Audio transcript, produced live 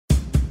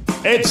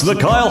It's the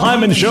Kyle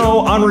Hyman Show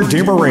on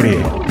Redeemer Radio.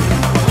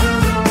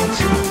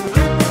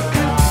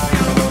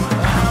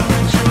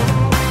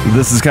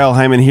 This is Kyle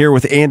Hyman here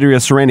with Andrea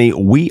Sereni.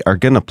 We are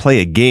going to play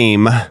a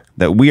game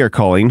that we are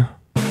calling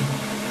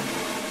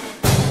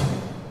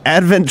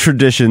Advent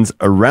Traditions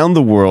Around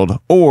the World,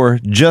 or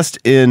Just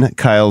in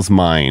Kyle's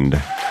Mind.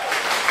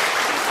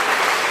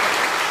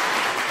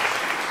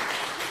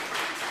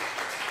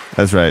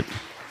 That's right.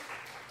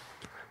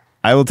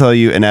 I will tell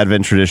you an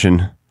Advent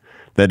tradition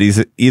that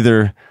is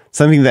either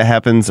something that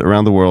happens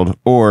around the world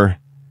or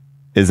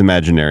is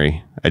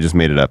imaginary. I just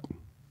made it up.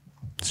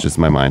 It's just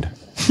my mind.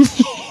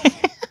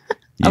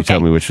 You tell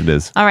me which it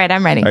is. All right,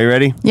 I'm ready. Are you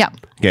ready? Yeah.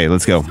 Okay,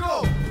 let's go.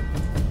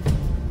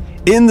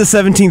 In the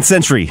 17th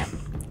century,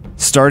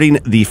 starting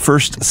the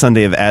first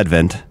Sunday of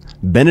Advent,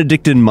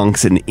 Benedictine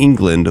monks in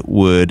England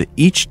would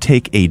each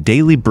take a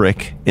daily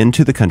brick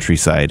into the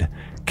countryside,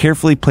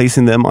 carefully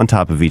placing them on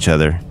top of each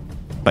other.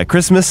 By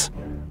Christmas,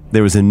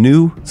 there was a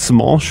new,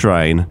 small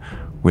shrine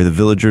where the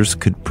villagers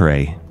could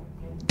pray.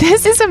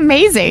 This is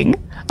amazing.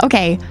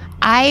 Okay,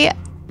 I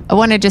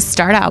want to just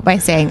start out by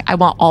saying I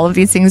want all of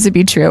these things to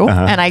be true,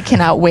 and I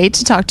cannot wait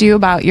to talk to you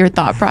about your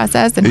thought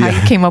process and how you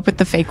came up with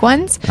the fake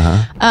ones.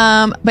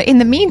 But in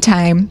the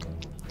meantime,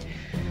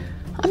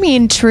 I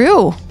mean,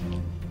 true.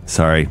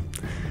 Sorry.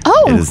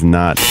 Oh. It is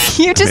not.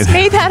 You just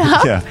made that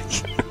up? Yeah.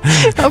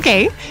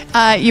 Okay.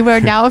 You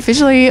are now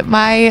officially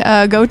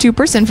my go-to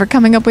person for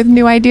coming up with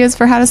new ideas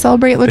for how to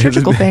celebrate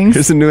liturgical things.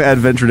 Here's a new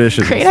Advent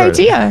tradition. Great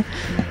idea.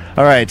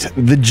 All right.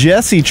 The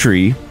Jesse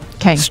tree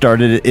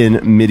started in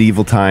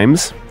medieval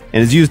times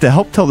and is used to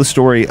help tell the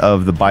story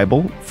of the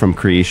Bible from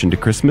creation to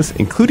Christmas,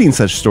 including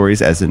such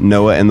stories as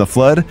Noah and the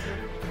flood,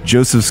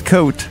 Joseph's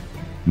coat,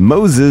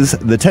 Moses,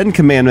 the 10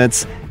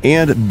 Commandments,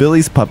 and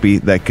Billy's puppy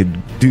that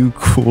could do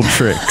cool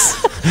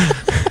tricks.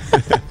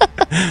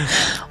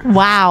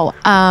 Wow.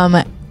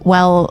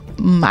 Well,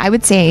 I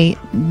would say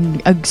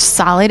a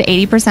solid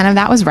 80% of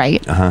that was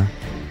right.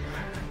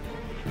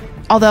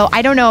 Although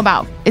I don't know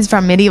about is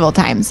from medieval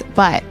times,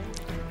 but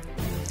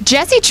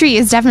Jesse tree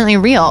is definitely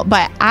real.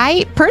 But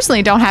I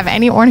personally don't have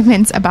any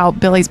ornaments about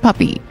Billy's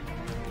puppy.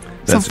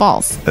 So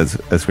false.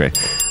 That's great.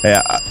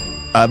 Yeah.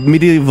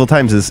 Medieval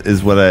times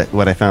is what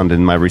I found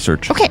in my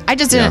research. Okay, I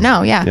just didn't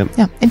know. Yeah. Yep.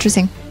 Yeah.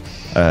 Interesting.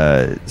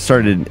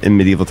 Started in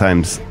medieval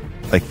times,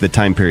 like the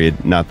time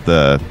period, not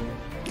the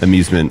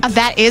amusement.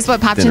 That is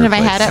what popped into my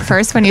head at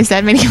first when you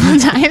said medieval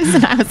times,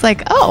 and I was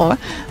like, oh,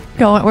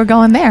 we're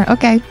going there.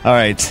 Okay. All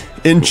right.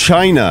 In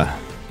China,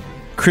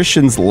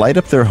 Christians light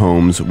up their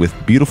homes with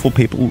beautiful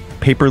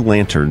paper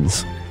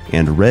lanterns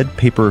and red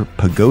paper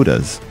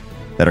pagodas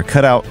that are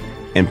cut out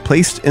and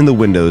placed in the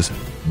windows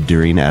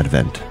during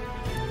Advent.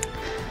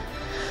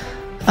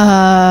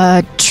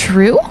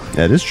 True?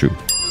 That is true.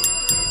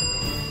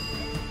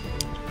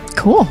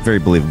 Cool. Very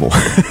believable.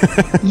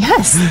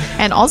 Yes.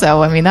 And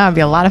also, I mean, that would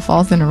be a lot of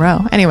false in a row.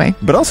 Anyway.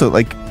 But also,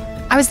 like,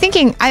 I was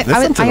thinking,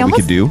 we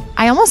could do.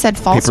 I almost said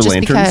false Paper just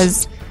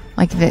lanterns. because,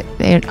 like,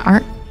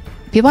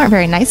 people aren't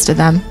very nice to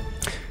them.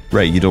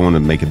 Right. You don't want to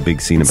make a big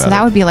scene about it. So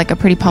that would be like a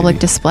pretty public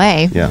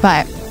display. Yeah.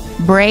 But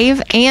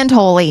brave and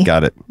holy.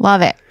 Got it.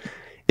 Love it.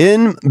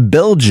 In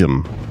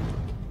Belgium,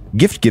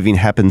 gift giving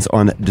happens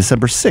on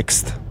December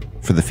 6th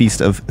for the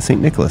feast of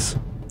St. Nicholas.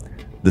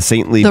 The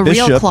saintly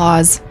bishop, real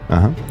clause.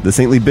 The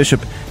saintly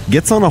bishop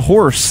gets on a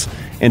horse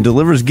and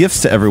delivers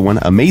gifts to everyone,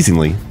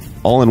 amazingly,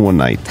 all in one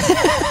night.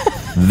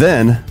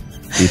 Then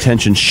the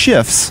attention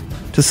shifts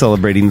to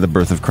celebrating the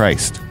birth of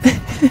Christ.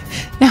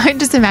 Now I'm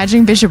just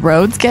imagining Bishop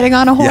Rhodes getting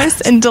on a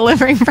horse and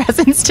delivering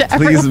presents to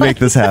everyone. Please make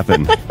this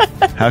happen.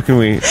 How can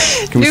we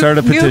start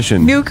a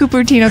petition? New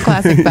Cupertino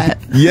classic bet.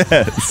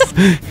 Yes.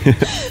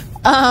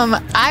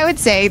 I would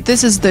say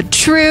this is the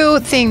true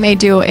thing they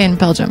do in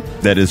Belgium.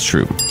 That is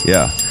true.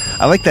 Yeah.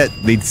 I like that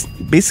they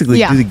basically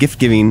do the gift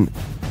giving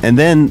and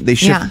then they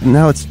shift.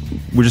 Now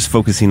we're just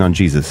focusing on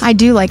Jesus. I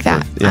do like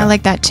that. Yeah. I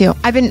like that too.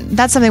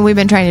 That's something we've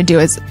been trying to do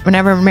is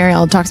whenever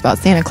Marielle talks about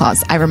Santa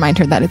Claus, I remind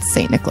her that it's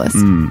St. Nicholas.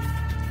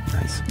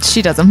 Nice.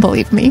 She doesn't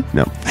believe me.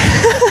 No.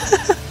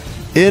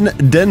 In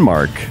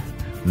Denmark,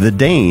 the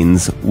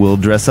Danes will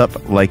dress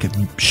up like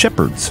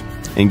shepherds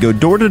and go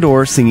door to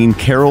door singing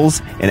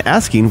carols and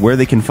asking where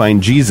they can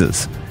find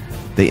Jesus.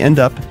 They end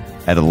up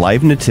at a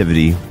live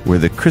nativity where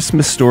the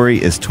Christmas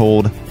story is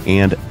told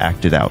and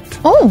acted out.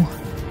 Oh,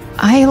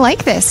 I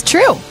like this.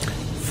 True.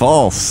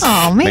 False.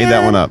 Oh, man. Made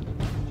that one up.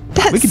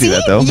 We could do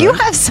that, though. You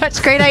have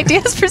such great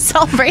ideas for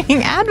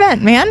celebrating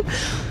Advent, man.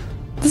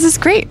 This is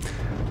great.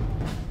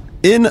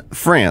 In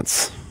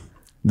France,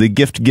 the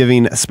gift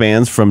giving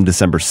spans from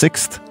December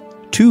 6th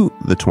to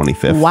the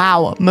 25th.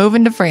 Wow.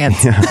 Moving to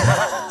France.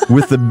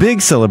 With the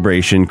big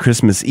celebration,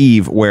 Christmas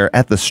Eve, where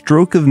at the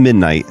stroke of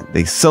midnight,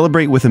 they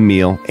celebrate with a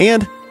meal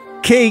and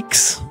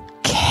cakes.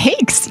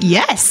 Cakes,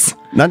 yes.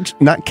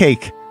 Not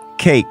cake,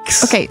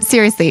 cakes. Okay,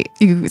 seriously,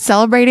 you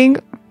celebrating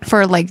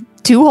for like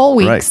 2 whole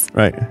weeks.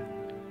 Right.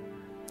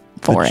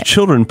 For the it.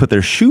 children put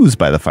their shoes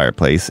by the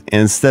fireplace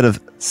and instead of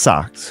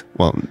socks.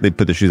 Well, they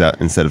put their shoes out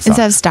instead of socks.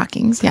 Instead of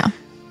stockings, yeah.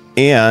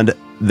 And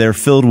they're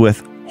filled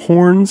with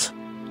horns,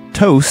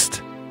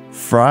 toast,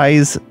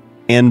 fries,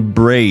 and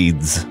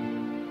braids?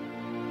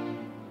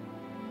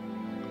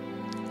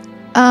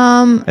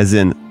 As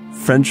in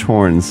French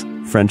horns,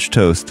 French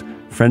toast,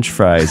 French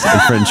fries,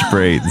 and French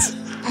braids.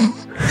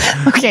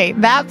 Okay,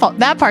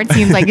 that part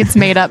seems like it's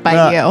made up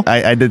by you.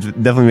 I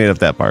definitely made up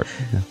that part.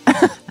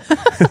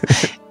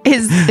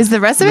 Is the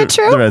rest of it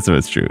true? The rest of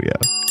it's true,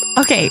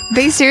 yeah. Okay,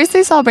 they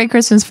seriously celebrate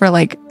Christmas for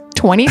like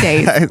 20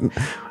 days.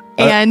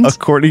 And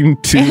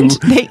according to and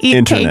they eat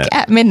internet. cake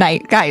at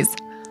midnight. Guys,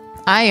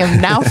 I am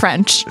now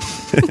French.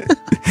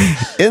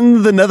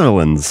 In the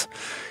Netherlands,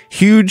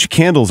 huge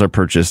candles are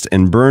purchased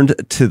and burned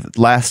to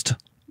last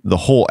the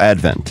whole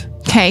Advent.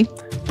 Okay.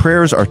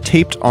 Prayers are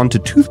taped onto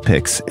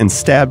toothpicks and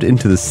stabbed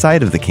into the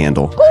side of the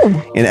candle.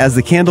 Ooh. And as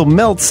the candle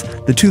melts,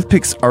 the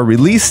toothpicks are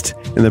released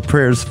and the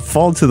prayers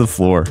fall to the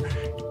floor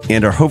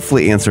and are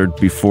hopefully answered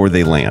before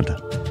they land.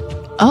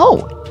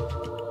 Oh,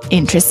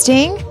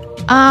 interesting.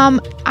 I'm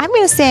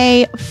going to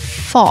say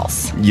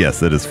false. Yes,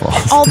 that is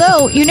false.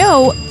 Although,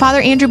 Father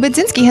Andrew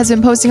Budzinski has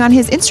been posting on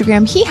his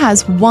Instagram. He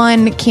has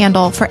one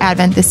candle for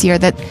Advent this year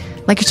that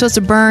like you're supposed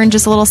to burn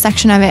just a little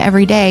section of it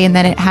every day, and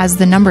then it has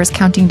the numbers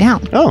counting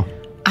down. Oh.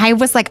 I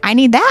was like, I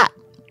need that.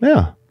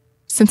 Yeah.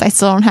 Since I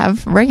still don't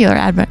have regular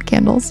Advent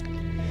candles.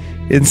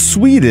 In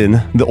Sweden,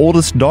 the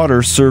oldest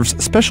daughter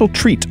serves special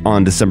treat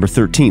on December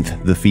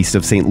 13th, the feast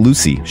of St.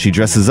 Lucy. She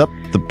dresses up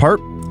the part,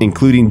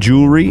 including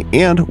jewelry,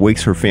 and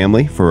wakes her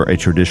family for a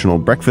traditional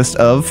breakfast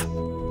of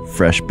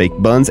fresh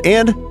baked buns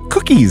and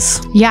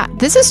cookies. Yeah,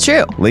 this is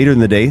true. Later in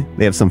the day,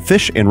 they have some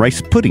fish and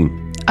rice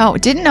pudding. Oh,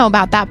 didn't know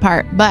about that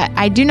part, but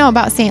I do know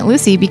about St.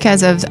 Lucy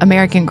because of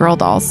American Girl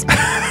dolls.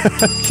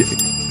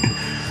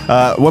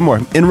 One more.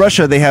 In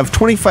Russia, they have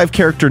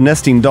 25-character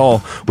nesting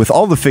doll with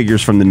all the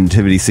figures from the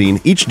nativity scene.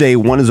 Each day,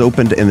 one is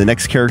opened and the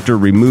next character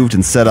removed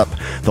and set up.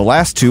 The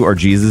last two are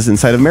Jesus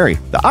inside of Mary.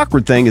 The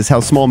awkward thing is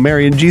how small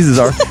Mary and Jesus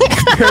are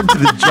compared to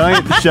the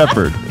giant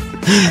shepherd.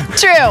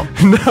 True.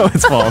 No,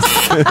 it's false.